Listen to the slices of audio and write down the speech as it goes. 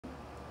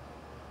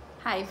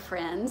Hi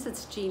friends,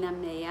 it's Gina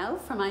Mayo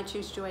from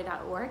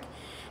iChooseJoy.org,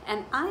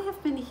 and I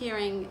have been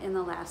hearing in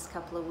the last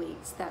couple of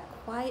weeks that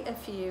quite a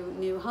few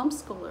new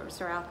homeschoolers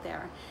are out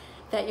there,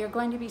 that you're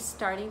going to be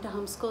starting to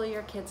homeschool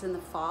your kids in the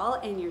fall,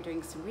 and you're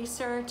doing some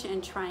research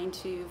and trying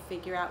to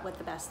figure out what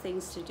the best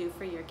things to do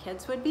for your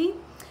kids would be.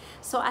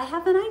 So I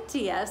have an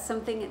idea,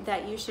 something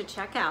that you should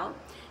check out.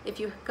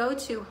 If you go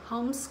to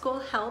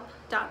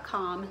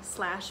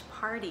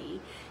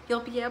homeschoolhelp.com/party, you'll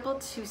be able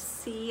to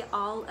see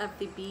all of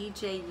the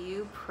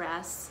BJU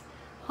Press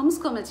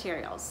homeschool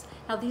materials.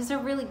 Now these are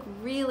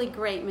really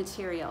great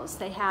materials.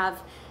 They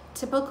have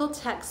typical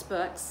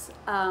textbooks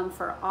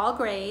for all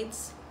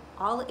grades,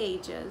 all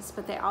ages,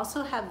 but they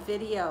also have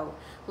video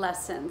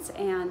lessons.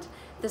 And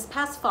this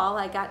past fall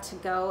I got to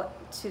go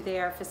to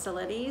their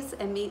facilities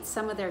and meet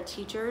some of their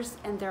teachers,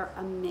 and they're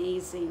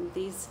amazing.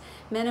 These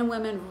men and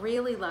women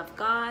really love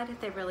God,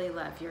 they really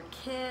love your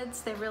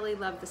kids, they really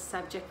love the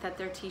subject that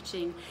they're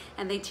teaching,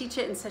 and they teach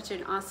it in such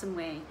an awesome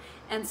way.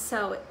 And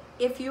so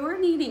if you're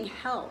needing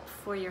help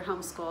for your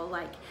homeschool,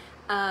 like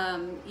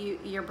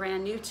you're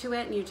brand new to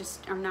it and you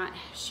just are not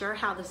sure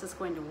how this is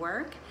going to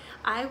work,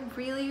 I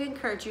really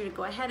encourage you to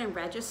go ahead and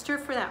register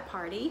for that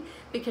party,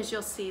 because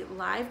you'll see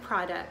live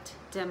product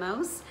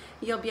demos.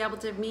 You'll be able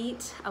to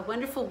meet a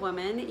wonderful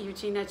woman,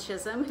 Eugenia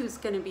Chisholm, who's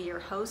going to be your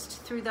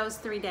host through those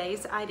 3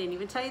 days. I didn't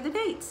even tell you the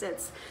dates.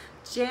 Let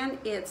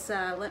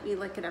me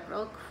look it up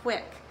real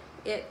quick.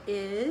 It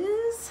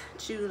is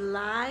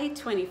July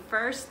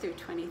 21st through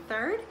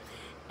 23rd.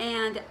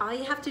 And all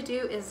you have to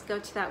do is go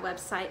to that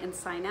website and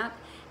sign up,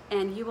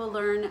 and you will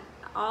learn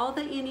all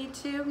that you need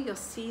to. You'll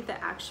see the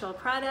actual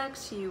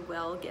products. You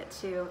will get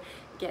to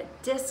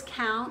get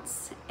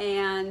discounts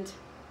and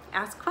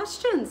ask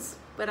questions.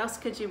 What else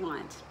could you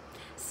want?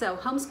 So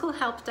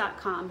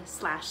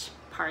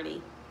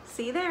homeschoolhelp.com/party.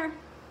 See you there.